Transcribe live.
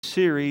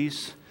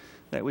Series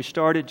that we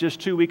started just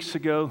 2 weeks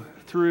ago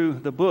through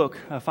the book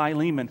of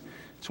Philemon.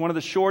 It's one of the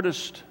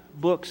shortest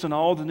books in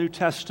all the New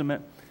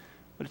Testament,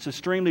 but it's an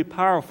extremely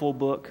powerful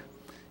book.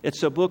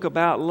 It's a book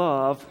about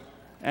love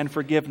and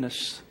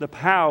forgiveness, the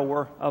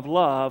power of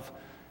love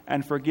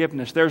and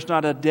forgiveness. There's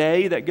not a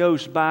day that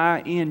goes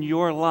by in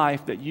your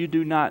life that you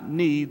do not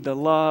need the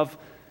love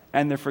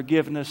and the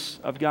forgiveness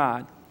of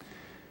God.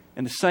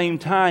 At the same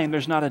time,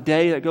 there's not a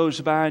day that goes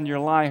by in your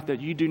life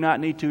that you do not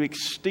need to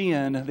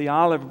extend the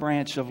olive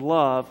branch of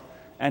love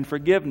and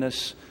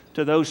forgiveness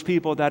to those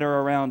people that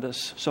are around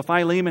us. So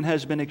Philemon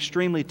has been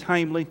extremely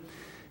timely,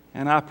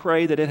 and I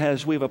pray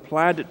that we've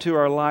applied it to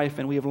our life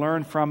and we've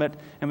learned from it.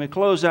 And we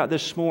close out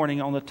this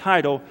morning on the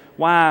title,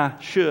 Why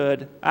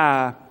Should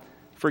I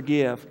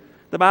Forgive?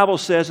 The Bible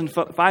says in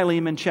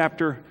Philemon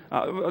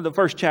the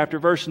first chapter,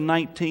 verse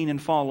 19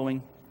 and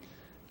following,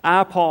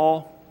 I,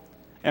 Paul,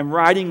 am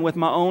writing with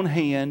my own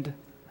hand,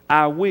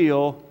 I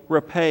will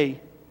repay.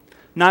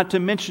 Not to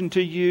mention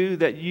to you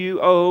that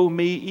you owe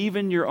me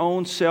even your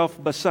own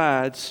self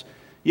besides.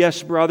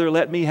 Yes, brother,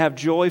 let me have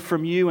joy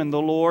from you in the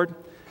Lord.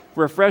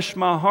 Refresh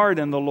my heart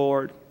in the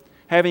Lord.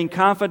 Having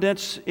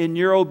confidence in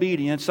your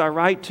obedience, I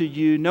write to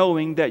you,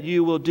 knowing that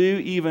you will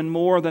do even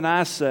more than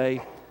I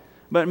say.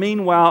 But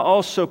meanwhile,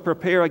 also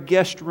prepare a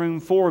guest room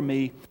for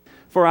me,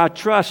 for I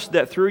trust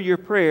that through your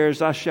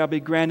prayers I shall be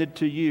granted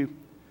to you.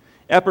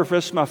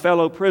 Epaphras, my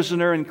fellow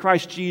prisoner in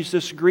Christ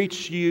Jesus,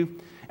 greets you,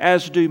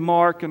 as do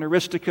Mark and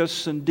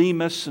Aristarchus and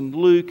Demas and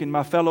Luke and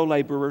my fellow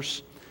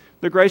laborers.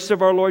 The grace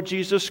of our Lord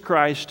Jesus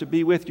Christ to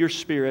be with your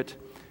spirit.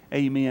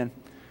 Amen.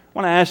 I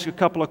want to ask a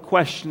couple of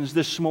questions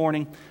this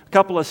morning, a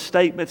couple of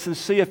statements, and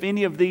see if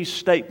any of these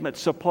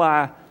statements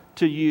apply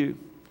to you.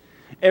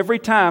 Every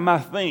time I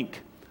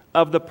think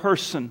of the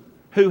person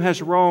who has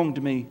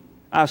wronged me,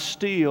 I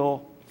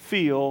still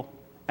feel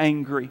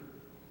angry.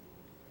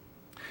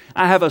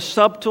 I have a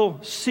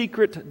subtle,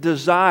 secret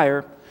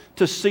desire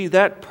to see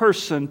that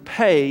person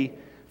pay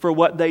for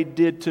what they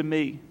did to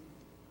me.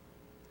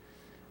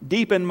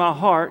 Deep in my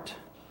heart,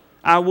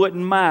 I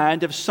wouldn't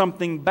mind if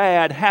something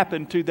bad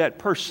happened to that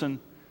person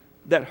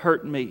that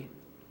hurt me.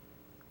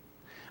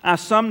 I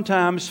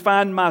sometimes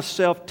find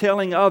myself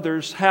telling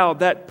others how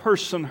that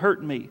person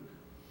hurt me.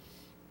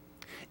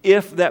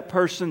 If that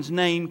person's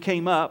name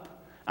came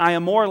up, I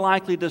am more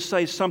likely to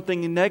say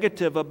something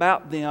negative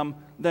about them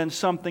than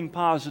something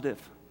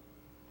positive.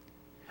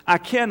 I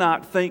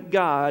cannot thank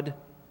God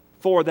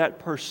for that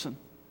person.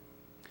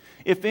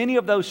 If any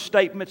of those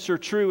statements are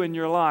true in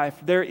your life,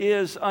 there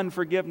is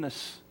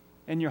unforgiveness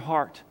in your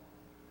heart.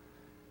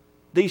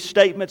 These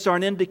statements are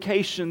an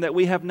indication that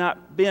we have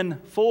not been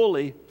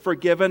fully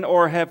forgiven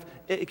or have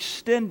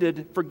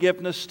extended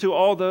forgiveness to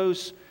all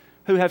those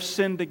who have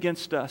sinned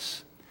against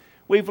us.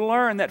 We've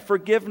learned that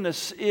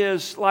forgiveness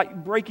is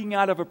like breaking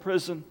out of a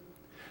prison.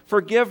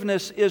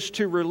 Forgiveness is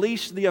to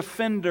release the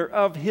offender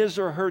of his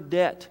or her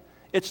debt.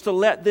 It's to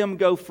let them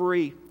go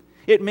free.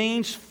 It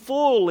means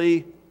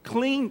fully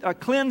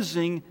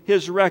cleansing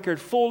his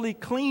record, fully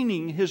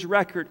cleaning his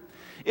record.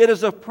 It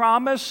is a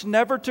promise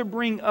never to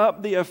bring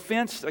up the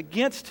offense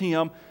against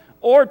him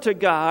or to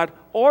God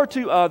or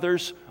to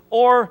others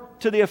or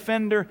to the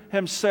offender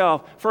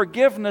himself.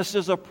 Forgiveness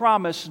is a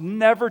promise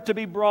never to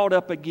be brought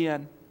up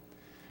again.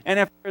 And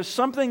if there's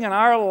something in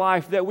our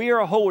life that we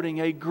are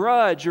holding, a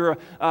grudge or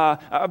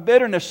a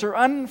bitterness or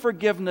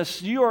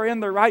unforgiveness, you are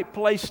in the right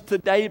place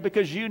today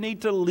because you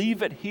need to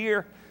leave it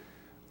here.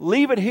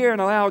 Leave it here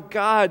and allow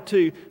God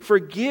to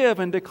forgive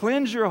and to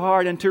cleanse your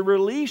heart and to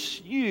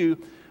release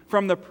you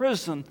from the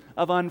prison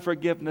of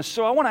unforgiveness.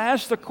 So I want to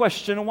ask the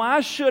question, why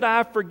should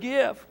I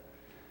forgive?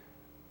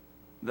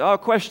 The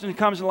question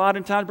comes a lot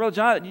of times, Brother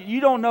John,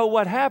 you don't know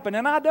what happened.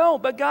 And I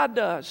don't, but God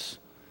does.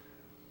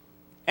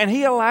 And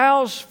He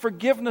allows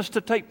forgiveness to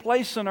take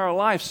place in our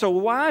life. So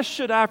why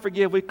should I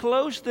forgive? We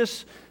closed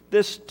this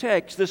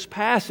text, this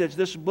passage,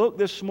 this book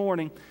this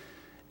morning.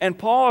 And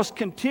Paul is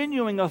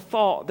continuing a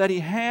thought that he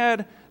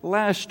had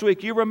last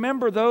week. You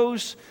remember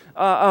those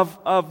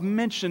of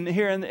mention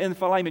here in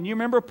Philemon. You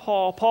remember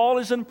Paul. Paul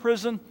is in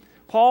prison.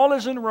 Paul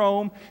is in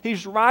Rome.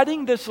 He's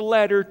writing this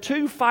letter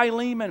to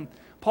Philemon.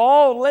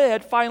 Paul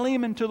led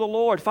Philemon to the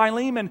Lord.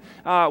 Philemon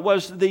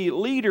was the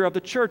leader of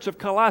the church of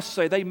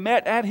Colossae. They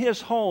met at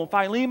his home.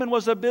 Philemon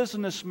was a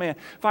businessman.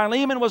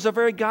 Philemon was a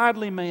very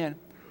godly man.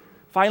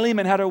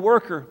 Philemon had a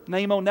worker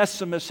named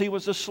Onesimus. He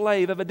was a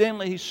slave.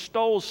 Evidently, he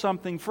stole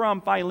something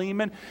from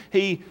Philemon.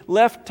 He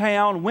left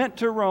town, went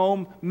to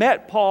Rome,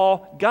 met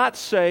Paul, got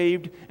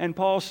saved, and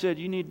Paul said,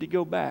 "You need to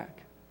go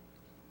back."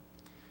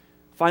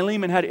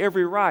 Philemon had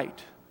every right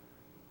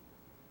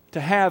to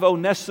have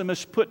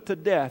Onesimus put to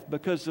death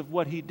because of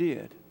what he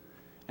did.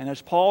 And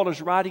as Paul is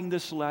writing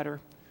this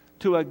letter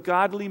to a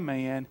godly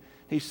man,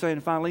 he's saying,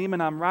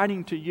 Philemon, I'm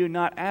writing to you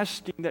not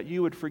asking that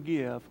you would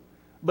forgive,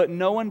 but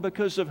knowing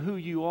because of who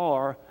you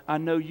are, I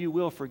know you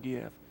will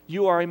forgive.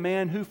 You are a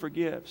man who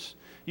forgives.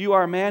 You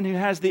are a man who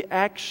has the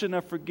action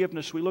of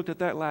forgiveness. We looked at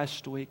that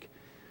last week.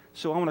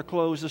 So I want to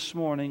close this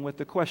morning with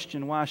the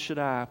question, why should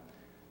I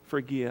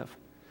forgive?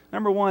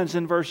 Number one is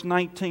in verse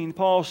 19.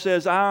 Paul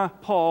says, I,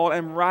 Paul,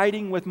 am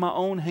writing with my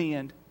own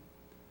hand.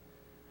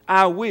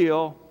 I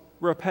will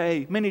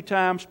repay. Many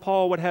times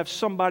Paul would have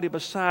somebody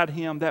beside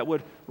him that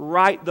would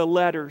write the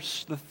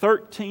letters, the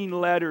 13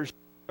 letters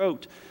he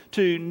wrote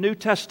to New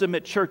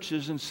Testament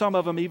churches, and some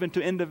of them even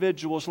to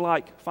individuals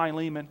like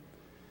Philemon.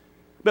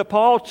 But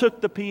Paul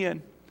took the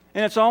pen,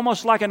 and it's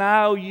almost like an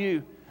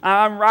IOU.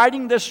 I'm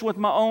writing this with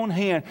my own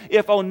hand.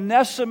 If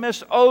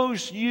Onesimus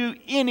owes you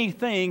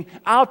anything,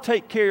 I'll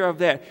take care of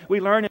that.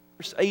 We learn in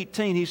verse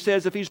 18, he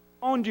says, if he's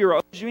wronged you or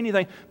owes you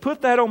anything,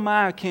 put that on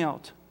my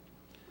account.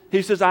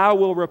 He says, I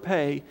will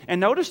repay. And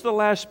notice the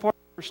last part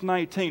of verse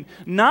 19.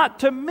 Not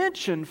to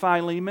mention,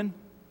 Philemon,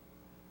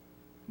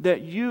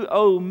 that you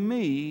owe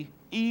me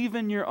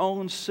even your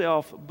own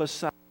self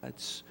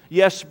besides.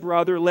 Yes,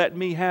 brother, let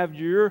me have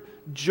your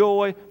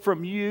joy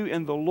from you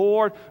in the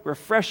Lord.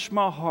 Refresh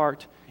my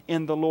heart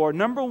in the Lord.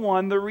 Number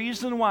one, the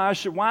reason why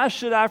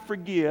should I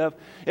forgive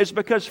is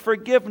because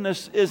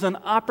forgiveness is an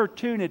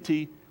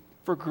opportunity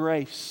for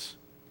grace.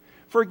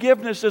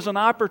 Forgiveness is an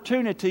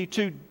opportunity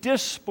to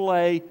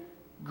display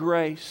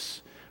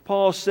grace.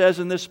 Paul says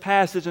in this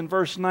passage in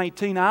verse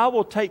 19, I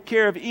will take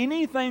care of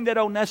anything that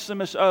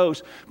Onesimus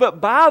owes.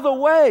 But by the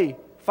way,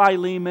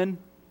 Philemon,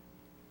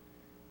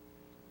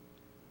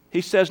 he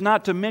says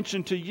not to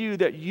mention to you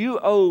that you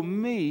owe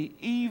me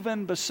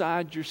even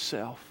beside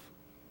yourself.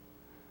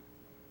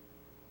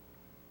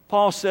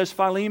 Paul says,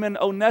 Philemon,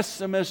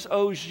 Onesimus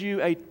owes you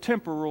a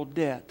temporal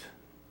debt.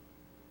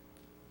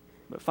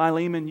 But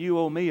Philemon, you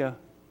owe me a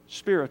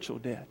spiritual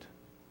debt.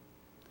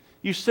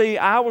 You see,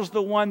 I was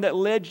the one that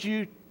led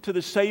you to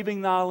the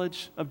saving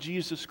knowledge of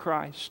Jesus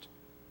Christ.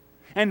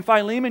 And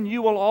Philemon,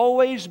 you will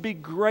always be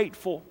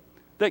grateful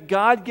that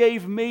God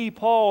gave me,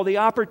 Paul, the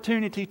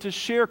opportunity to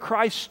share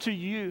Christ to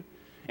you.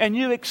 And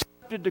you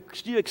accepted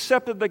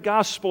the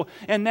gospel,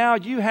 and now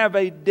you have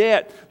a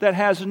debt that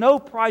has no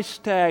price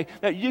tag,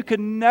 that you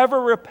can never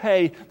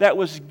repay, that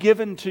was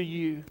given to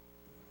you.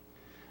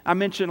 I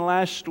mentioned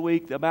last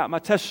week about my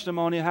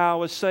testimony, how I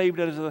was saved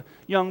as a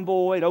young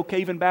boy at Oak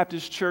Haven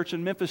Baptist Church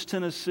in Memphis,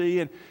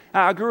 Tennessee. And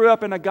I grew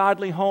up in a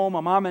godly home.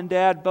 My mom and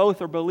dad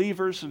both are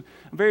believers, and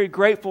I'm very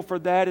grateful for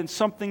that, and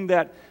something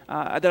that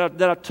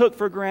I took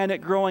for granted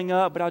growing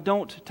up, but I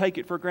don't take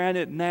it for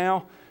granted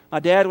now. My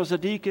dad was a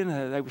deacon.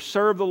 They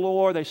served the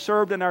Lord. They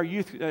served in our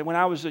youth. When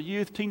I was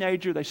a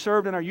teenager, they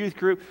served in our youth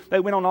group. They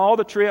went on all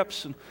the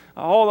trips and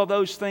all of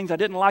those things. I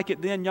didn't like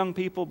it then, young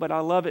people, but I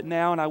love it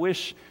now, and I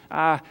wish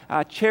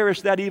I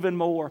cherished that even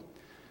more.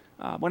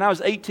 When I was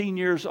 18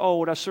 years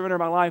old, I surrendered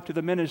my life to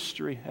the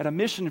ministry at a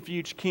mission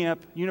refuge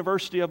camp,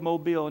 University of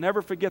Mobile. I'll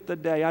never forget the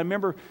day. I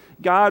remember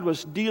God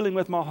was dealing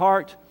with my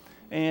heart,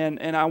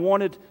 and I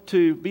wanted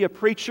to be a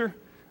preacher.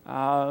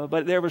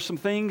 But there were some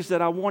things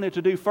that I wanted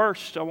to do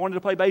first. I wanted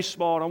to play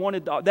baseball, and I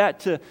wanted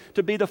that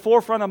to be the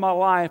forefront of my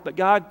life. But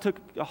God took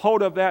a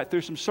hold of that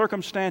through some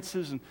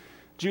circumstances. And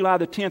July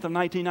the 10th of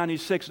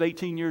 1996, at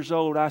 18 years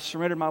old, I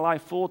surrendered my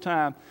life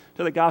full-time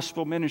to the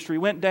gospel ministry.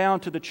 Went down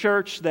to the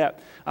church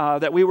that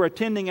we were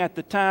attending at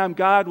the time.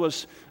 God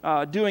was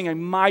doing a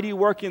mighty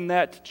work in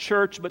that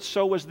church, but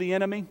so was the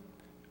enemy.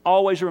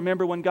 Always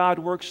remember, when God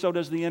works, so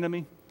does the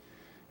enemy.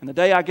 And the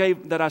day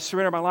I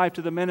surrendered my life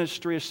to the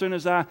ministry, as soon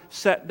as I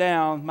sat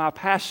down, my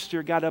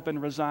pastor got up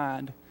and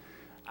resigned.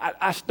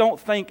 I don't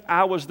think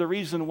I was the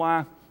reason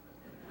why.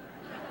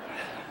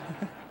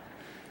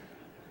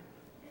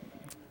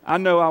 I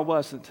know I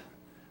wasn't.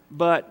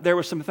 But there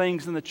were some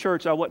things in the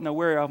church I wasn't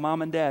aware of.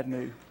 Mom and Dad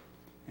knew.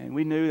 And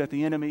we knew that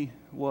the enemy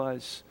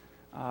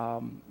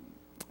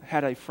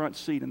had a front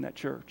seat in that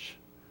church.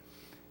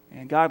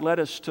 And God led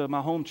us to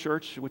my home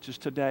church, which is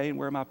today, and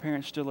where my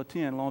parents still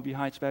attend, Longview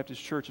Heights Baptist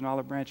Church in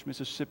Olive Branch,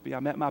 Mississippi. I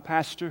met my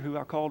pastor, who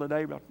I call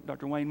today,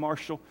 Dr. Wayne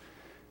Marshall.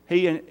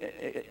 He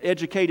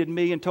educated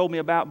me and told me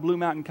about Blue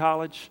Mountain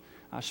College.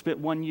 I spent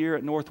 1 year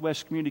at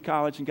Northwest Community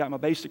College and got my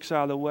basics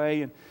out of the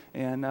way,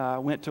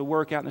 and went to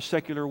work out in the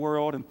secular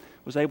world and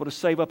was able to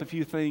save up a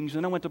few things.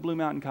 And I went to Blue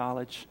Mountain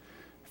College.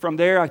 From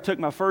there, I took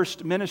my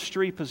first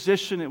ministry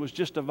position. It was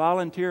just a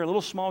volunteer, a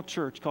little small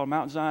church called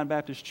Mount Zion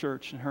Baptist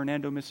Church in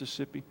Hernando,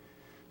 Mississippi.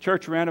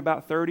 Church ran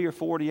about 30 or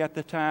 40 at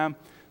the time.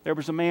 There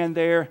was a man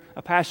there,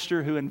 a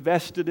pastor, who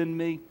invested in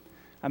me,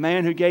 a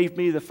man who gave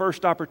me the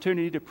first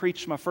opportunity to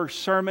preach my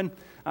first sermon.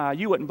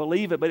 You wouldn't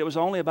believe it, but it was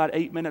only about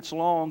 8 minutes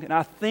long, and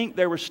I think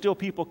there were still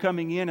people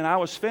coming in, and I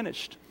was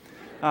finished.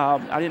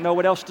 I didn't know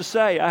what else to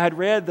say. I had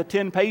read the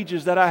 10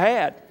 pages that I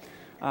had.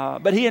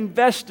 But he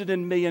invested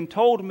in me and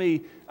told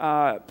me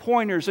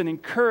pointers and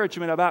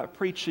encouragement about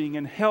preaching,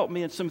 and helped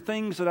me in some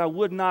things that I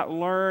would not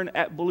learn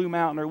at Blue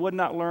Mountain or would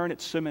not learn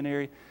at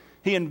seminary.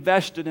 He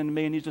invested in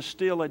me, and he's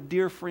still a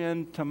dear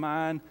friend to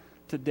mine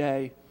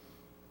today.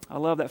 I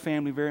love that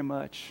family very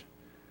much.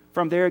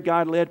 From there,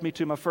 God led me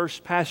to my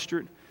first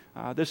pastorate.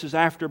 This is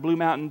after Blue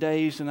Mountain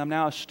days, and I'm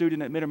now a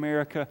student at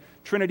Mid-America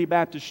Trinity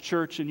Baptist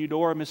Church in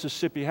Eudora,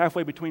 Mississippi,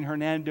 halfway between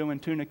Hernando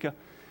and Tunica.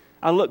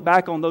 I look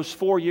back on those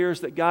 4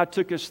 years that God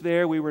took us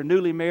there. We were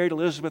newly married,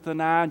 Elizabeth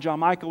and I. John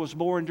Michael was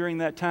born during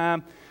that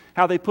time.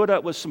 how they put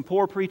up with some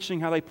poor preaching,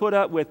 how they put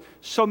up with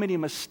so many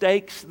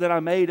mistakes that I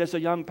made as a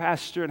young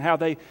pastor, and how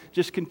they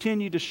just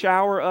continue to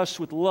shower us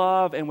with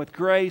love and with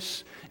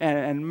grace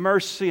and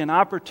mercy and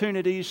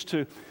opportunities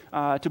to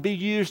be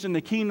used in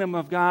the kingdom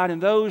of God.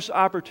 And those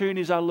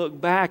opportunities, I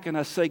look back and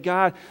I say,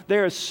 God,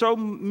 there are so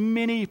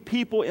many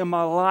people in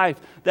my life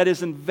that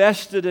is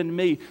invested in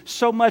me,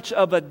 so much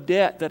of a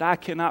debt that I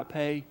cannot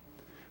pay.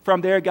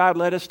 From there, God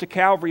led us to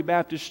Calvary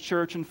Baptist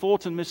Church in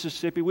Fulton,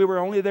 Mississippi. We were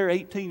only there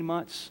 18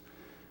 months.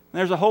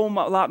 There's a whole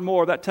lot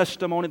more of that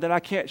testimony that I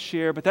can't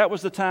share, but that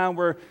was the time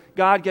where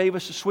God gave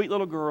us a sweet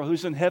little girl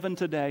who's in heaven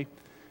today.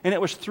 And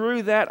it was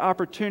through that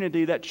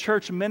opportunity that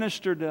church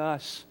ministered to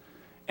us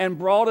and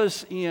brought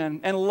us in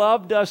and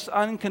loved us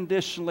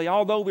unconditionally.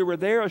 Although we were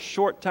there a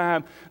short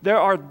time, there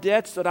are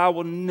debts that I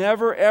will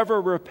never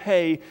ever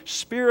repay,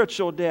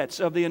 spiritual debts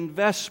of the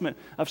investment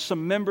of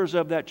some members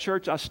of that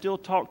church I still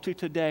talk to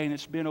today, and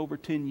it's been over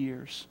 10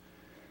 years.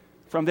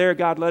 From there,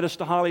 God led us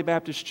to Holly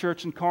Baptist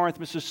Church in Corinth,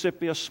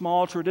 Mississippi, a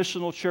small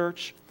traditional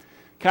church,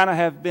 kind of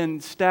have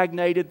been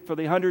stagnated for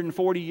the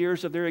 140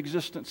 years of their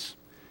existence.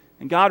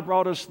 And God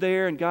brought us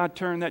there, and God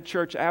turned that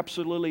church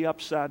absolutely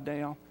upside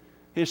down.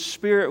 His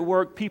Spirit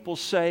worked, people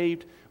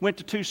saved, went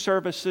to 2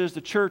 services, the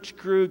church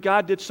grew,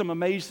 God did some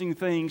amazing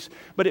things,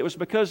 but it was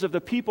because of the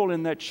people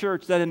in that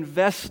church that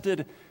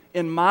invested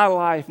in my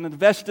life and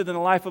invested in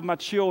the life of my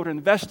children,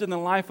 invested in the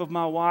life of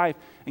my wife,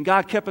 and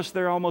God kept us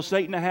there almost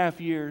 8.5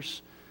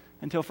 years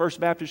until First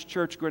Baptist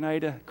Church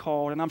Grenada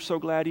called, and I'm so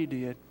glad He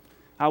did.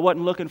 I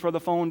wasn't looking for the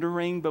phone to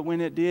ring, but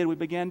when it did, we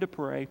began to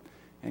pray,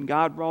 and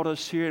God brought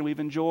us here, and we've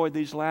enjoyed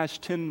these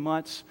last 10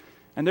 months.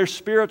 And there's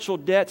spiritual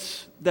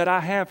debts that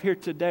I have here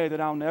today that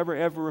I'll never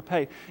ever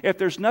repay. If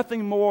there's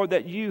nothing more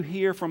that you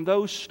hear from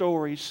those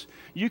stories,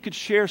 you could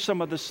share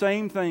some of the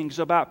same things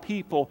about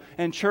people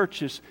and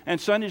churches and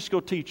Sunday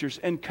school teachers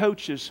and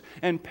coaches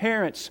and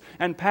parents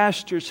and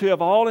pastors who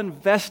have all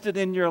invested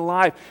in your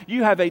life.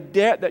 You have a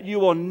debt that you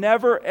will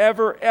never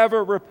ever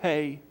ever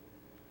repay.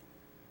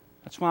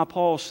 That's why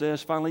Paul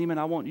says, Philemon,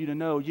 I want you to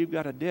know you've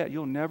got a debt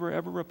you'll never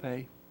ever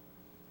repay.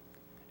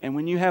 And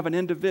when you have an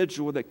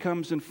individual that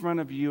comes in front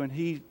of you and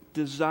he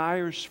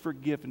desires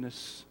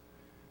forgiveness,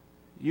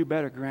 you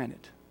better grant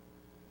it.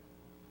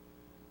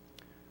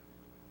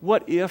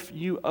 What if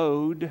you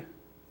owed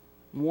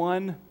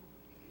 $1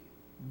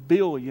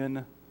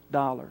 billion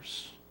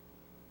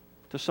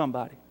to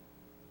somebody?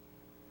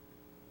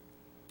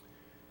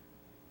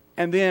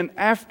 And then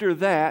after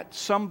that,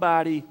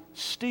 somebody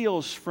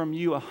steals from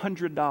you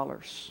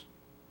 $100.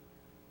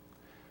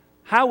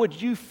 How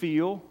would you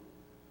feel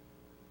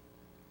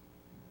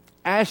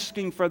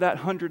asking for that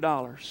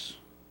 $100?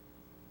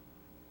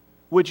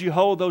 Would you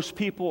hold those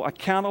people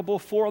accountable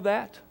for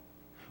that?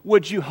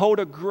 Would you hold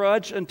a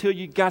grudge until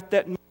you got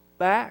that money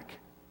back?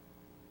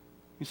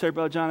 You say,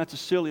 Brother John, that's a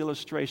silly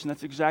illustration.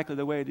 That's exactly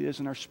the way it is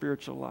in our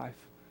spiritual life.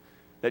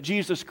 That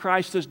Jesus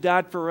Christ has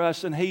died for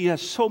us, and He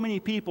has so many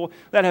people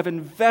that have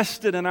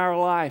invested in our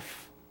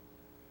life.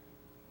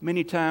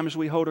 Many times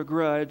we hold a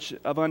grudge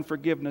of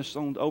unforgiveness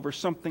over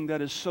something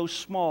that is so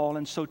small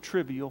and so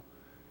trivial.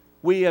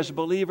 We as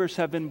believers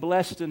have been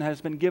blessed and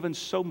has been given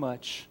so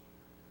much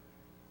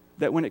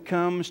that when it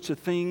comes to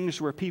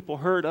things where people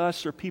hurt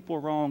us or people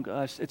wrong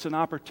us, it's an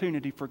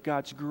opportunity for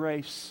God's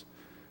grace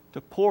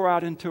to pour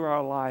out into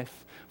our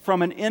life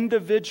from an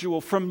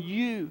individual, from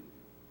you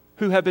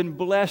who have been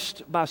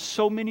blessed by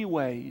so many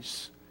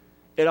ways.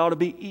 It ought to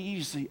be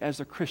easy as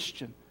a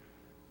Christian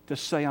to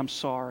say, I'm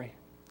sorry,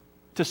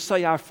 to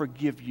say, I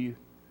forgive you,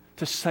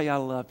 to say, I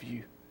love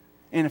you.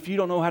 And if you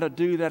don't know how to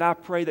do that, I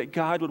pray that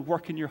God would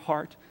work in your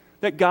heart,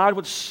 that God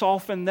would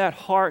soften that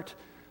heart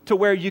to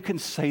where you can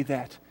say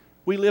that.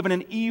 We live in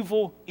an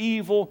evil,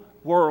 evil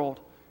world.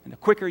 And the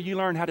quicker you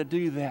learn how to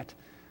do that,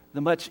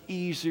 the much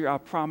easier, I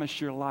promise,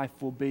 your life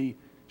will be.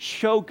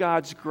 Show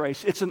God's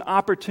grace. It's an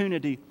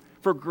opportunity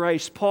for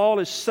grace. Paul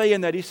is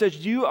saying that. He says,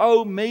 you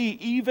owe me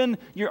even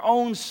your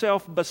own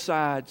self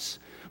besides.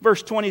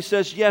 Verse 20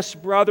 says, yes,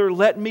 brother,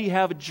 let me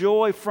have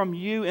joy from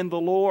you in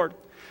the Lord.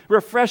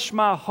 Refresh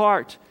my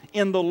heart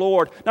in the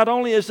Lord. Not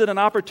only is it an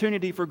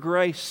opportunity for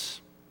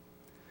grace,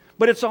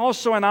 but it's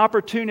also an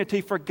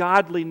opportunity for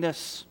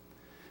godliness.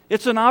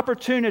 It's an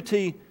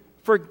opportunity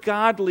for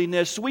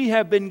godliness. We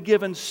have been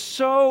given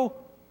so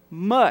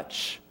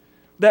much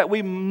that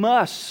we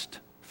must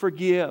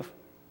forgive.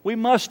 We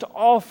must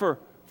offer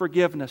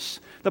forgiveness.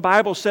 The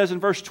Bible says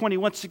in verse 20,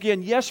 once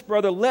again, yes,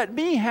 brother, let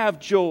me have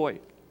joy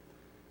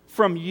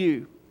from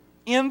you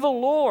in the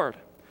Lord.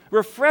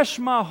 Refresh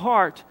my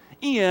heart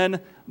in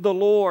the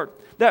Lord.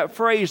 That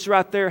phrase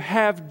right there,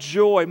 have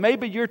joy.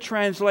 Maybe your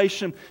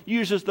translation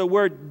uses the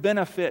word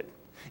benefit.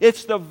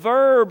 It's the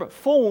verb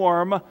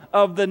form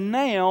of the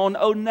noun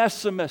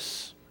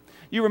onesimus.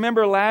 You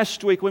remember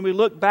last week when we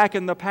looked back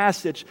in the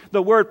passage,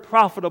 the word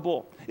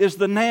profitable is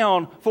the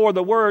noun for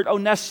the word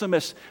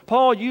onesimus.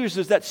 Paul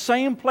uses that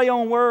same play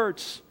on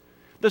words,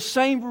 the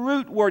same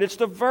root word. It's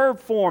the verb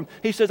form.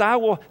 He says, I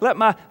will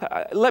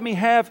let me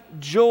have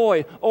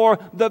joy or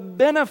the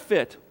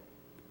benefit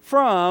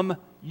from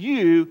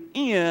you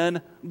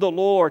in the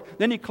Lord.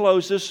 Then he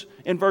closes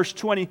in verse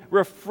 20,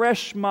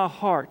 refresh my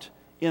heart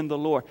in the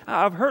Lord.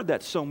 I've heard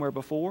that somewhere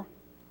before.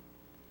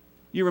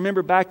 You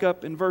remember back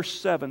up in verse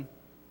 7,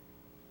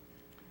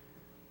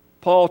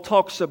 Paul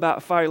talks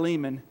about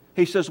Philemon.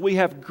 He says, we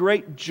have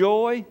great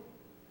joy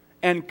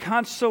and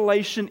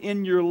consolation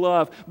in your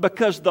love,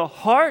 because the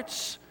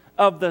hearts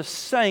of the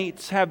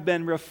saints have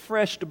been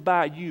refreshed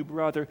by you,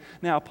 brother.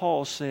 Now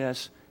Paul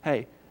says,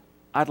 hey,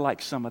 I'd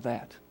like some of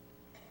that.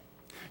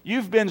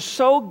 You've been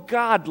so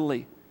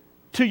godly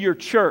to your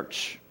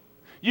church.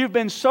 You've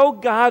been so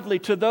godly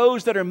to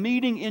those that are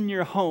meeting in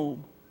your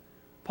home.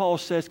 Paul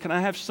says, can I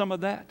have some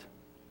of that?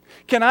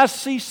 Can I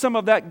see some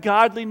of that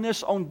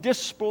godliness on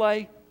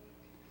display?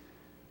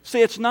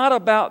 See, it's not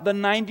about the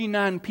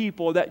 99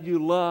 people that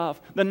you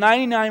love, the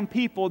 99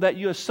 people that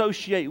you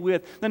associate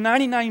with, the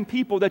 99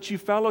 people that you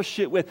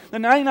fellowship with, the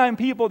 99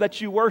 people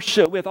that you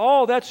worship with.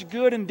 All that's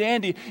good and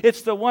dandy.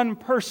 It's the one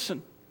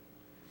person.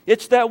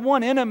 It's that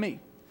one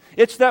enemy.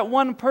 It's that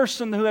one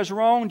person who has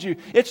wronged you.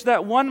 It's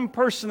that one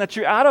person that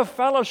you're out of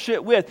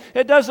fellowship with.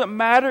 It doesn't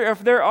matter if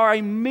there are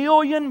 1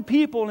 million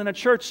people in a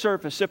church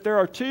service, if there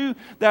are 2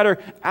 that are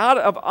out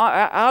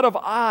of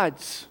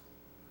odds,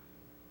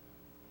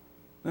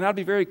 then I'd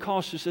be very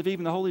cautious if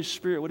even the Holy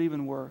Spirit would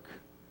even work.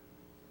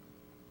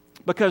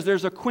 Because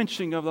there's a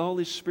quenching of the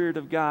Holy Spirit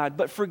of God.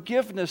 But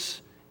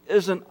forgiveness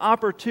is an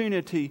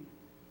opportunity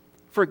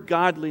for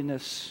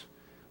godliness.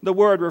 The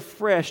word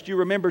refreshed, you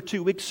remember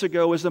 2 weeks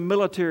ago, is a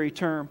military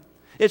term.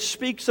 It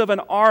speaks of an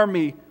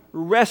army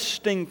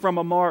resting from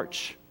a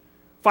march.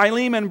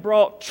 Philemon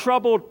brought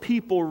troubled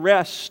people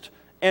rest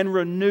and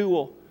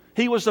renewal.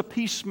 He was a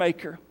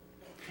peacemaker.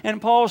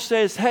 And Paul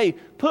says, hey,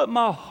 put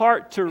my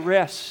heart to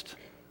rest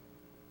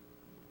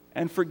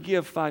and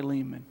forgive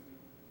Philemon.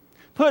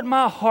 Put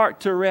my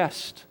heart to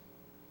rest.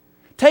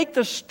 Take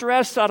the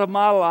stress out of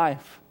my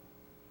life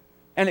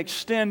and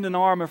extend an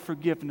arm of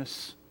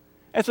forgiveness.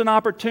 It's an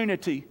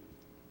opportunity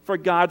for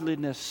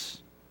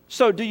godliness.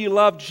 So do you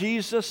love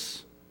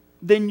Jesus?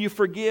 Then you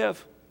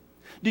forgive.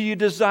 Do you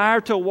desire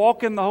to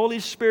walk in the Holy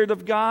Spirit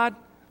of God?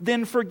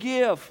 Then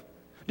forgive.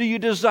 Do you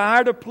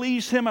desire to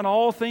please Him in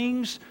all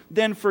things?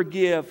 Then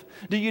forgive.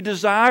 Do you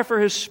desire for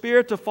His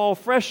Spirit to fall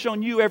fresh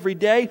on you every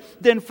day?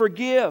 Then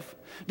forgive.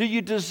 Do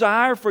you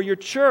desire for your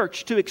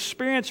church to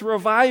experience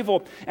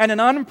revival and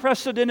an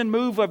unprecedented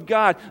move of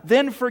God?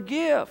 Then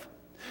forgive.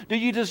 Do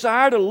you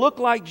desire to look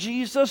like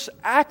Jesus,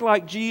 act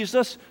like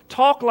Jesus,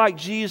 talk like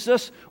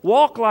Jesus,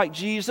 walk like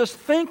Jesus,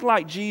 think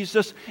like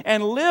Jesus,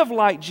 and live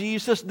like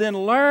Jesus? Then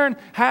learn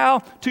how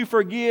to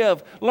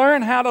forgive.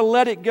 Learn how to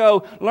let it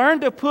go. Learn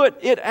to put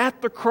it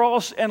at the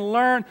cross and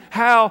learn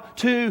how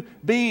to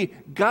be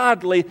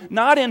godly.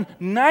 Not in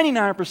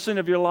 99%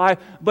 of your life,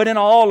 but in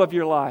all of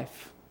your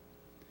life.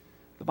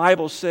 The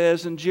Bible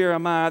says in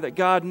Jeremiah that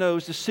God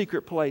knows the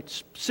secret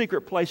places.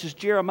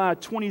 Jeremiah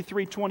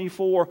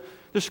 23:24.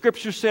 The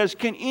Scripture says,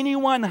 can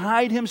anyone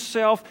hide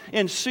himself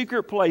in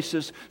secret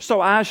places?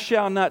 So I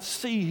shall not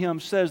see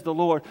him, says the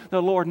Lord.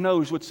 The Lord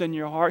knows what's in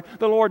your heart.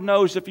 The Lord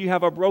knows if you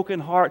have a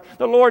broken heart.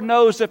 The Lord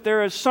knows if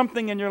there is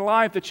something in your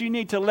life that you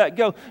need to let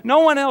go. No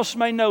one else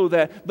may know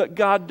that, but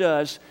God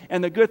does.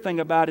 And the good thing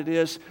about it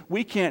is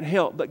we can't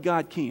help, but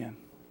God can.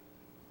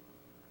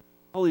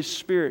 Holy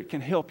Spirit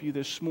can help you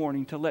this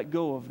morning to let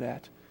go of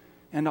that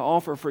and to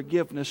offer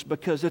forgiveness,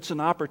 because it's an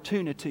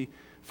opportunity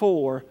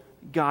for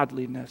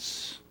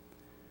godliness.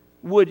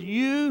 Would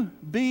you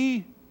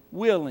be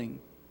willing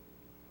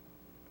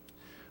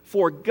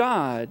for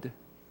God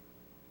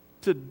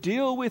to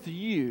deal with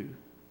you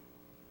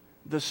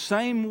the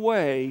same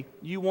way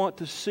you want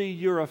to see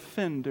your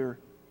offender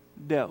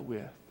dealt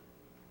with?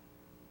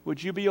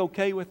 Would you be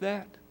okay with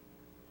that?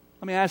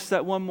 Let me ask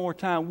that one more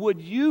time. Would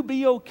you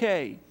be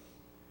okay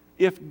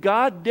if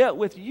God dealt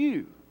with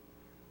you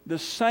the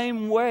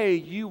same way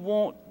you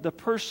want the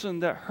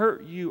person that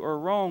hurt you or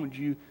wronged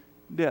you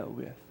dealt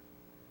with?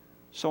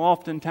 So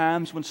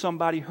oftentimes when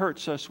somebody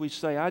hurts us, we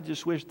say, I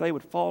just wish they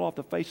would fall off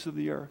the face of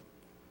the earth.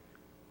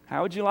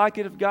 How would you like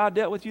it if God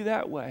dealt with you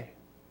that way?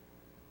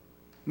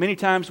 Many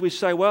times we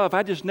say, well, if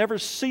I just never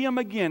see them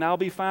again, I'll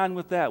be fine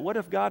with that. What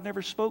if God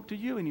never spoke to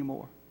you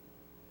anymore?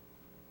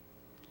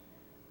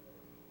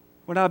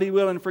 Would I be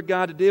willing for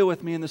God to deal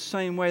with me in the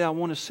same way I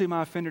want to see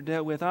my offender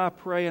dealt with? I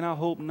pray and I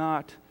hope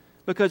not,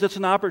 because it's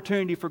an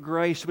opportunity for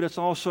grace, but it's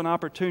also an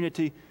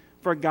opportunity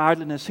for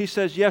godliness. He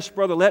says, yes,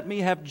 brother, let me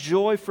have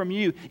joy from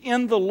you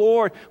in the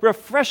Lord.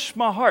 Refresh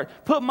my heart.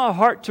 Put my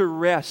heart to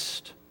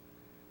rest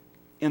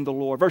in the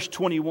Lord. Verse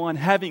 21,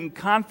 having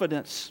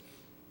confidence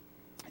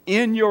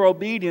in your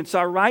obedience,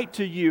 I write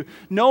to you,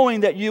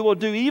 knowing that you will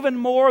do even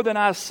more than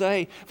I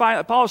say.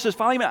 Paul says,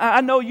 Philemon,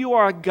 I know you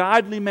are a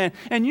godly man,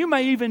 and you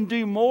may even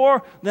do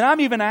more than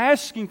I'm even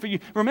asking for you.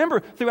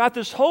 Remember, throughout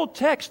this whole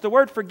text, the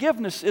word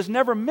forgiveness is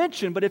never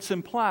mentioned, but it's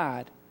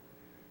implied.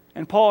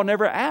 And Paul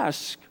never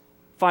asked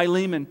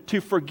Philemon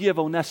to forgive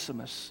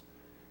Onesimus.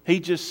 He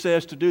just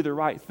says to do the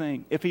right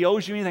thing. If he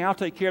owes you anything, I'll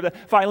take care of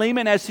that.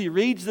 Philemon, as he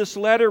reads this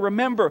letter,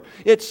 remember,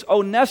 it's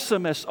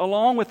Onesimus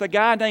along with a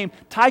guy named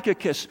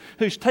Tychicus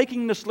who's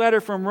taking this letter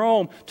from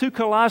Rome to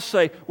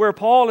Colossae, where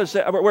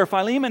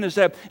Philemon is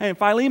at. And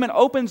Philemon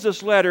opens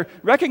this letter,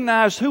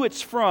 recognize who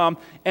it's from,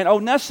 and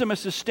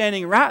Onesimus is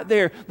standing right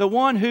there, the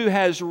one who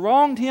has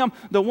wronged him,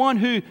 the one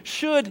who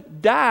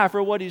should die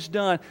for what he's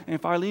done.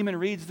 And Philemon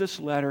reads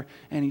this letter,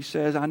 and he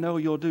says, I know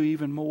you'll do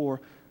even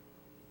more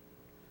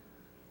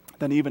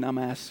than even I'm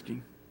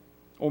asking,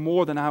 or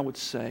more than I would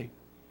say.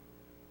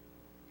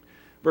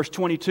 Verse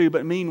 22,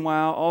 but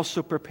meanwhile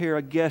also prepare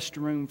a guest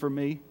room for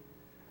me,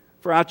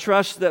 for I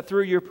trust that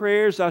through your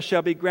prayers I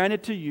shall be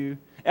granted to you.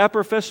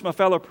 Epaphras, my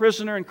fellow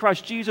prisoner in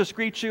Christ Jesus,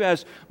 greets you,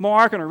 as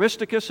Mark and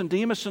Aristarchus and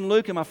Demas and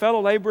Luke and my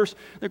fellow laborers.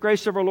 The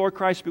grace of our Lord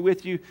Christ be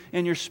with you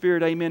in your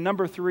spirit. Amen.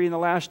 Number 3, and the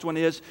last one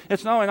is,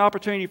 it's not only an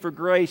opportunity for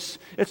grace,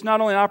 it's not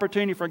only an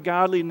opportunity for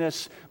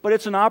godliness, but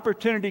it's an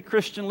opportunity,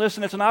 Christian,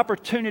 listen, it's an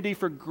opportunity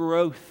for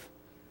growth.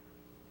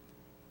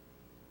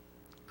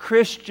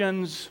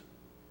 Christians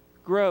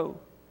grow.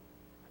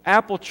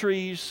 Apple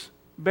trees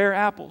bear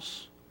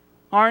apples.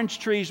 Orange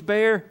trees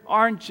bear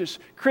oranges.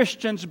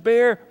 Christians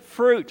bear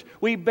fruit.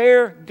 We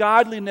bear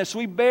godliness.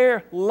 We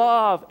bear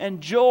love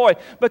and joy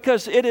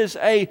because it is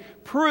a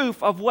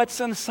proof of what's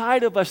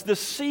inside of us. The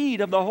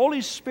seed of the Holy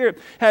Spirit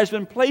has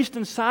been placed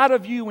inside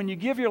of you when you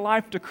give your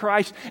life to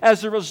Christ.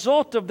 As a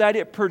result of that,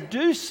 it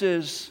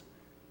produces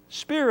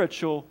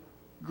spiritual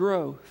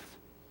growth.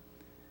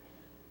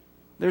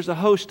 There's a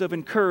host of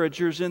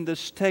encouragers in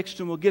this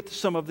text, and we'll get to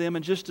some of them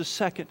in just a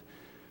second.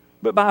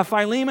 But by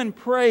Philemon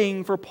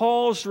praying for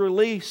Paul's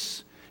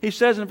release, he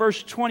says in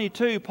verse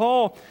 22,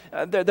 Paul,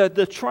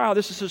 the trial,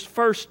 this is his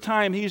first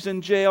time he's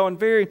in jail, and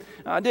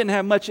didn't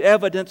have much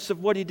evidence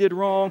of what he did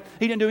wrong.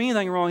 He didn't do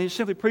anything wrong. He was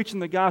simply preaching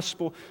the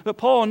gospel. But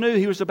Paul knew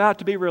he was about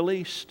to be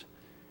released.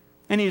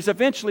 And he's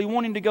eventually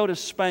wanting to go to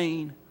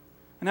Spain.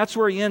 And that's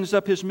where he ends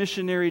up his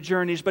missionary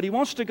journeys. But he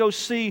wants to go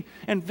see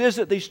and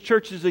visit these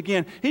churches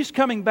again. He's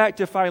coming back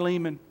to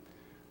Philemon.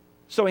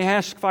 So he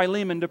asks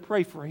Philemon to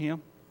pray for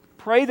him.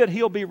 Pray that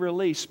he'll be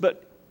released.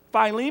 But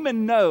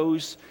Philemon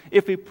knows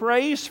if he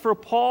prays for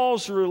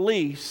Paul's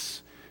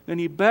release, then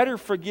he better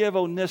forgive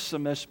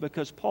Onesimus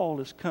because Paul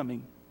is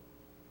coming.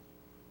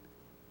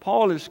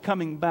 Paul is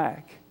coming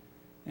back.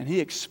 And he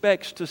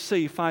expects to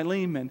see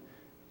Philemon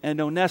and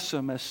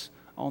Onesimus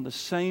on the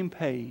same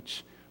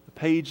page. The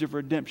page of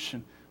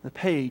redemption, the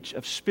page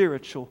of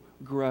spiritual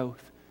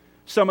growth.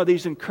 Some of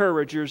these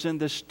encouragers in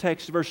this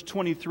text, verse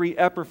 23,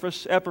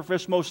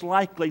 Epaphras most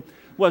likely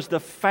was the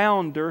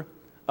founder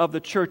of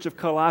the church of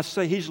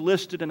Colossae. He's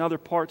listed in other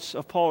parts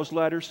of Paul's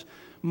letters.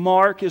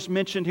 Mark is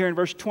mentioned here in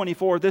verse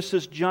 24. This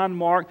is John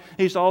Mark.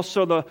 He's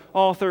also the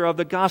author of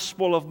the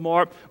Gospel of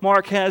Mark.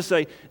 Mark has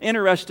an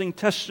interesting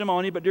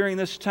testimony, but during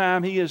this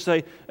time he is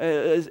a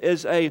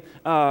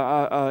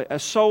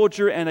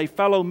soldier and a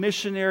fellow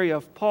missionary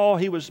of Paul.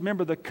 He was,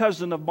 remember, the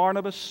cousin of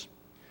Barnabas.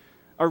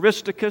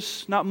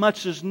 Aristarchus, not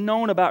much is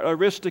known about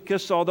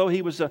Aristarchus, although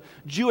he was a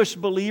Jewish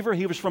believer.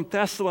 He was from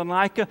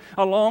Thessalonica,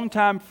 a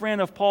longtime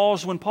friend of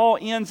Paul's. When Paul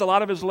ends a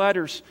lot of his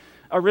letters,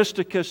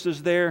 Aristarchus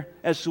is there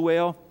as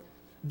well.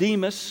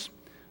 Demas,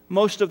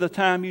 most of the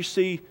time you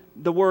see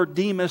the word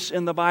Demas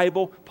in the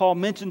Bible, Paul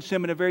mentions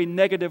him in a very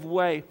negative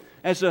way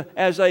as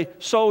a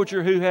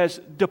soldier who has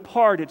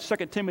departed.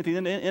 2 Timothy,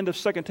 the end of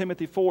 2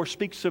 Timothy 4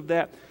 speaks of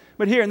that.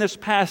 But here in this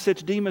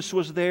passage, Demas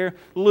was there.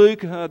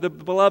 Luke, the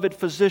beloved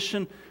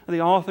physician, the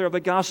author of the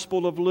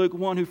Gospel of Luke,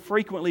 one who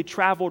frequently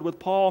traveled with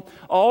Paul.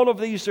 All of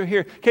these are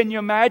here. Can you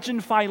imagine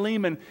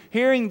Philemon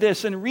hearing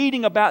this and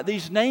reading about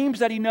these names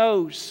that he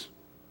knows?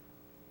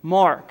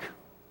 Mark,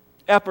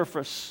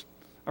 Epaphras,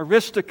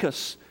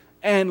 Aristarchus,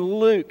 and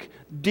Luke,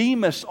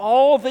 Demas,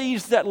 all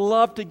these that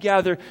love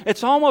together.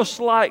 It's almost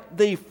like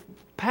the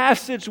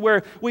passage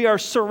where we are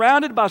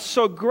surrounded by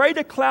so great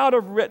a cloud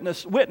of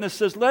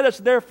witnesses. Let us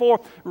therefore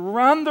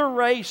run the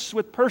race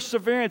with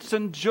perseverance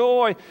and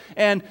joy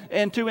and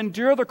to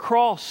endure the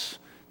cross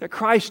that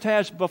Christ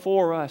has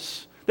before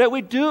us. That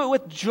we do it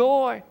with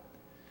joy.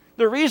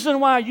 The reason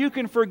why you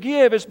can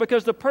forgive is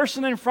because the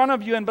person in front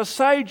of you and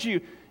beside you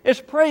is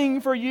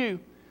praying for you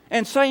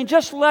and saying,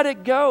 just let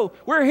it go.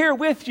 We're here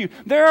with you.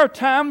 There are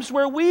times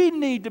where we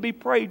need to be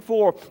prayed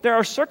for. There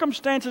are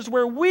circumstances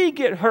where we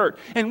get hurt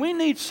and we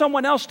need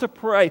someone else to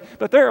pray.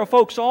 But there are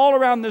folks all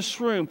around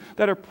this room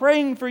that are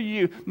praying for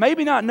you.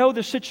 Maybe not know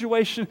the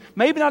situation,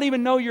 maybe not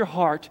even know your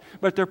heart,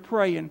 but they're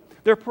praying.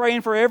 They're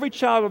praying for every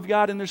child of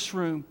God in this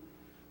room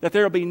that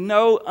there will be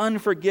no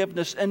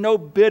unforgiveness and no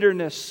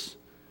bitterness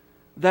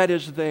that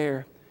is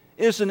there.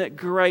 Isn't it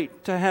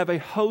great to have a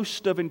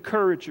host of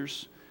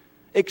encouragers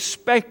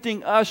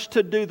expecting us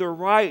to do the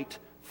right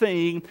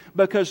thing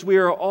because we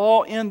are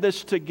all in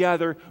this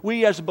together.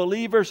 We as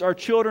believers are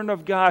children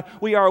of God.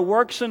 We are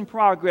works in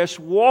progress,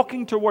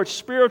 walking towards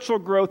spiritual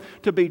growth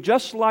to be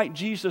just like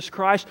Jesus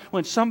Christ.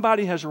 When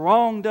somebody has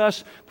wronged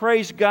us,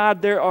 praise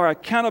God, there are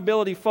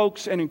accountability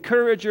folks and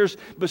encouragers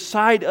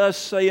beside us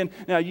saying,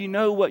 now you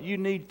know what you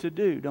need to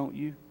do, don't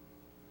you?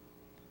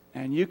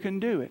 And you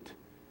can do it.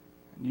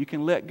 You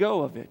can let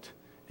go of it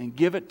and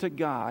give it to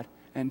God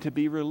and to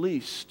be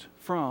released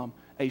from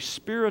a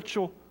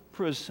spiritual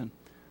prison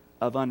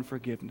of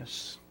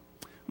unforgiveness.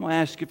 I'm going to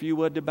ask if you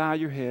would to bow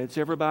your heads.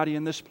 Everybody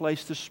in this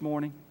place this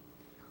morning.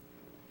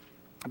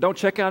 Don't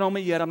check out on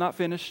me yet. I'm not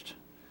finished.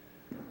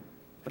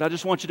 But I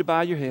just want you to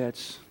bow your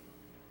heads.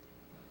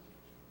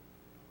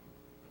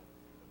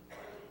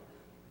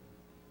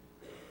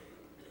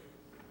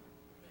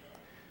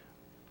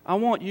 I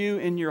want you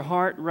in your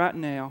heart right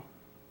now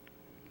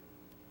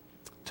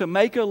to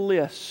make a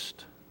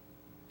list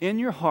in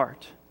your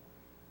heart.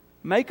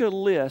 Make a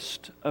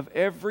list of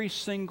every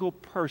single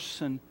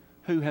person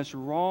who has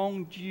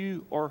wronged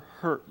you or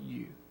hurt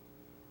you.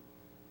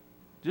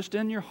 Just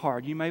in your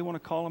heart. You may want to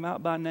call them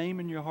out by name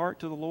in your heart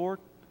to the Lord.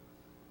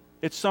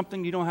 It's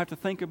something you don't have to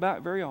think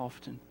about very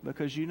often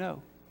because you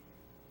know.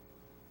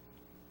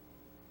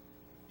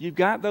 You've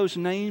got those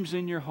names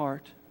in your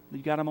heart.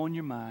 You've got them on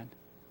your mind.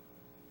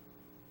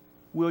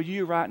 Will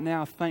you right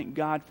now thank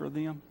God for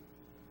them?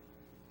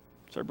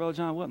 Say, Brother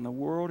John, what in the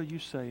world are you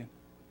saying?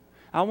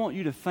 I want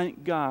you to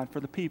thank God for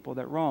the people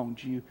that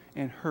wronged you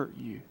and hurt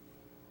you.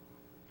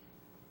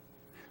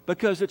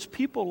 Because it's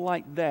people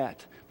like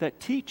that that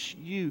teach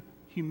you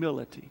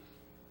humility.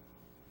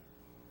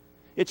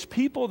 It's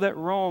people that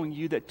wrong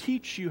you that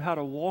teach you how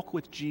to walk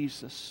with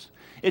Jesus.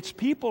 It's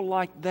people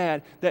like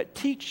that that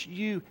teach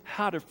you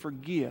how to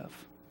forgive.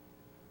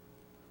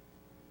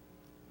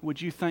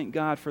 Would you thank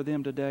God for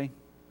them today?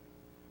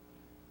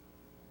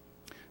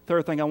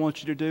 Third thing I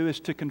want you to do is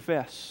to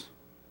confess.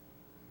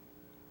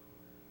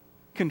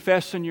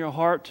 Confess in your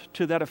heart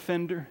to that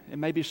offender. It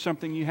may be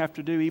something you have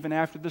to do even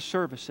after the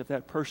service if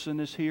that person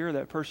is here,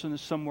 that person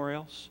is somewhere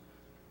else.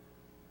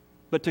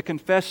 But to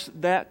confess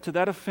that to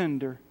that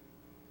offender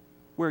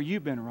where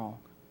you've been wrong.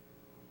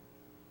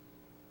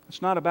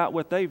 It's not about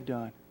what they've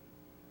done,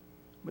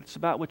 but it's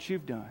about what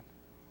you've done.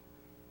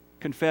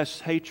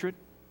 Confess hatred.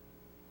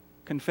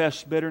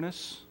 Confess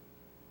bitterness.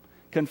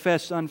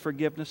 Confess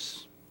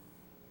unforgiveness.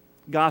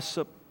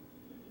 Gossip.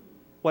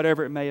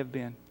 Whatever it may have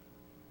been.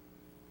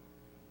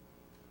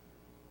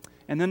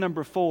 And then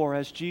number 4,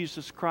 as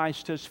Jesus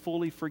Christ has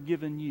fully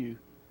forgiven you,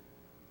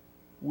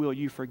 will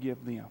you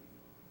forgive them?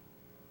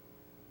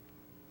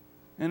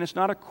 And it's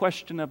not a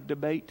question of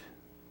debate.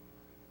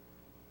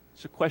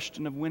 It's a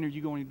question of when are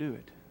you going to do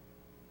it?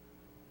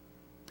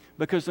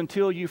 Because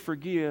until you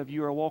forgive,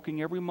 you are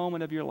walking every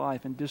moment of your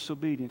life in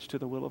disobedience to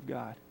the will of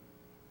God.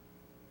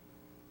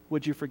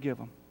 Would you forgive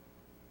them?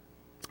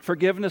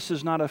 Forgiveness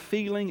is not a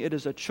feeling, it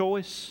is a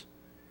choice.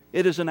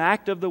 It is an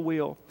act of the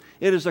will.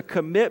 It is a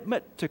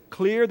commitment to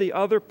clear the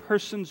other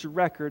person's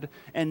record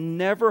and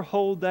never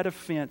hold that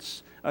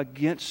offense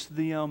against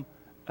them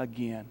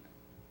again.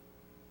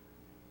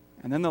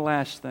 And then the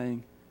last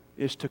thing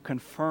is to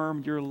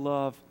confirm your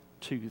love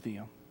to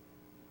them.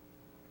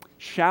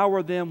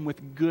 Shower them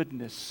with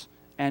goodness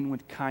and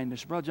with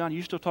kindness. Brother John, are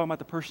you still talking about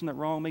the person that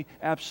wronged me?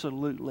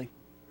 Absolutely.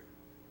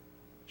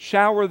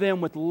 Shower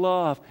them with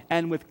love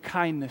and with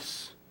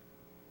kindness.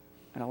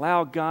 And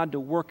allow God to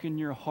work in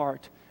your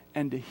heart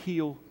and to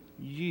heal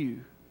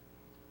you.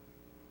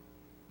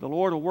 The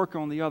Lord will work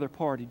on the other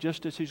party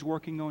just as He's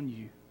working on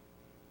you.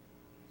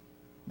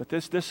 But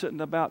this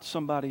isn't about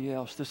somebody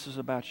else. This is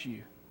about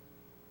you.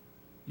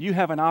 You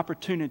have an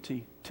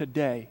opportunity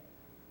today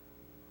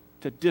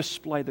to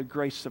display the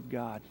grace of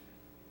God.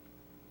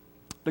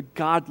 The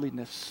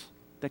godliness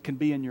that can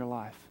be in your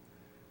life.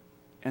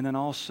 And then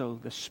also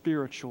the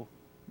spiritual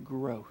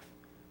growth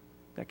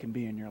that can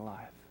be in your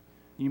life.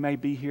 You may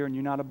be here and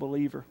you're not a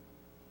believer.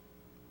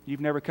 You've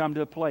never come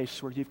to a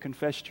place where you've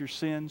confessed your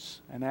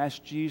sins and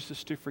asked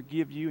Jesus to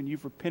forgive you and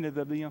you've repented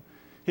of them.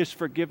 His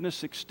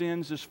forgiveness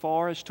extends as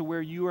far as to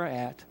where you are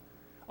at.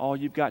 All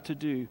you've got to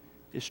do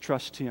is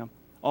trust Him.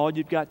 All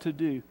you've got to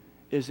do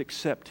is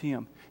accept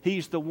Him.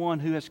 He's the one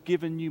who has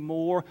given you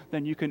more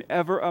than you can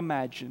ever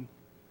imagine.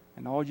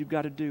 And all you've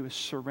got to do is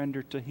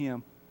surrender to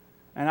Him.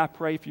 And I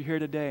pray if you're here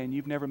today and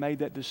you've never made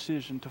that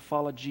decision to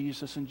follow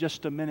Jesus, in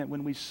just a minute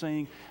when we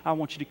sing, I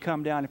want you to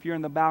come down. If you're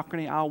in the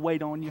balcony, I'll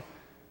wait on you.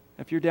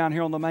 If you're down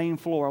here on the main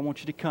floor, I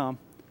want you to come.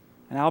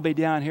 And I'll be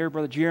down here.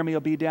 Brother Jeremy will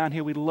be down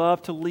here. We'd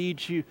love to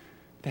lead you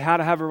to how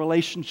to have a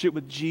relationship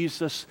with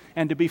Jesus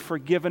and to be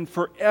forgiven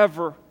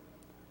forever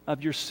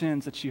of your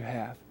sins that you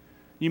have.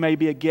 You may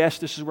be a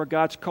guest. This is where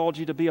God's called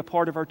you to be a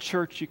part of our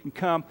church. You can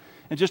come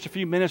in just a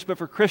few minutes. But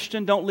for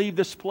Christian, don't leave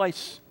this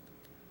place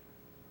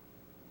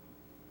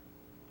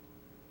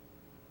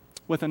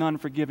with an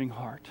unforgiving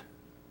heart.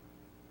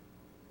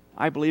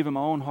 I believe in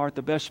my own heart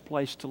the best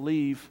place to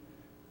leave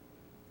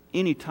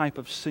any type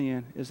of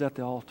sin is at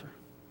the altar.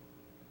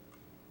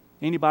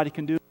 Anybody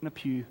can do it in a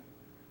pew,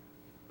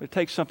 but it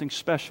takes something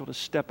special to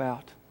step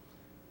out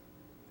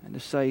and to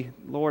say,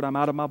 Lord, I'm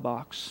out of my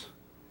box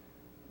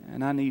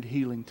and I need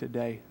healing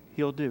today.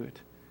 He'll do it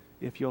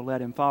if you'll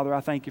let Him. Father,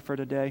 I thank You for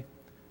today.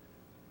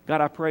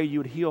 God, I pray You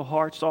would heal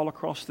hearts all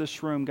across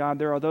this room. God,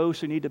 there are those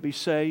who need to be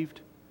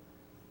saved.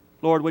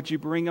 Lord, would You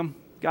bring them?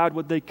 God,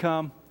 would they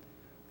come?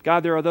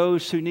 God, there are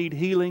those who need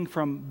healing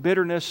from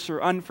bitterness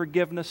or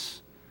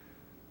unforgiveness,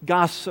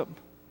 gossip,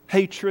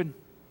 hatred.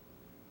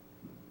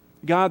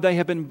 God, they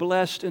have been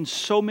blessed in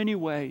so many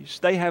ways.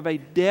 They have a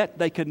debt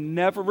they could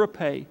never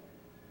repay.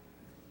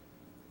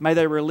 May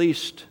they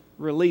release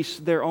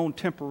their own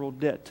temporal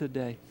debt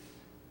today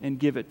and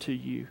give it to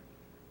you.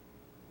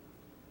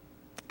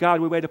 God,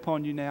 we wait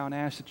upon you now and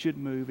ask that you'd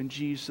move in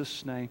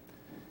Jesus' name.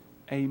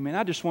 Amen.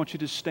 I just want you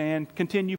to stand, continue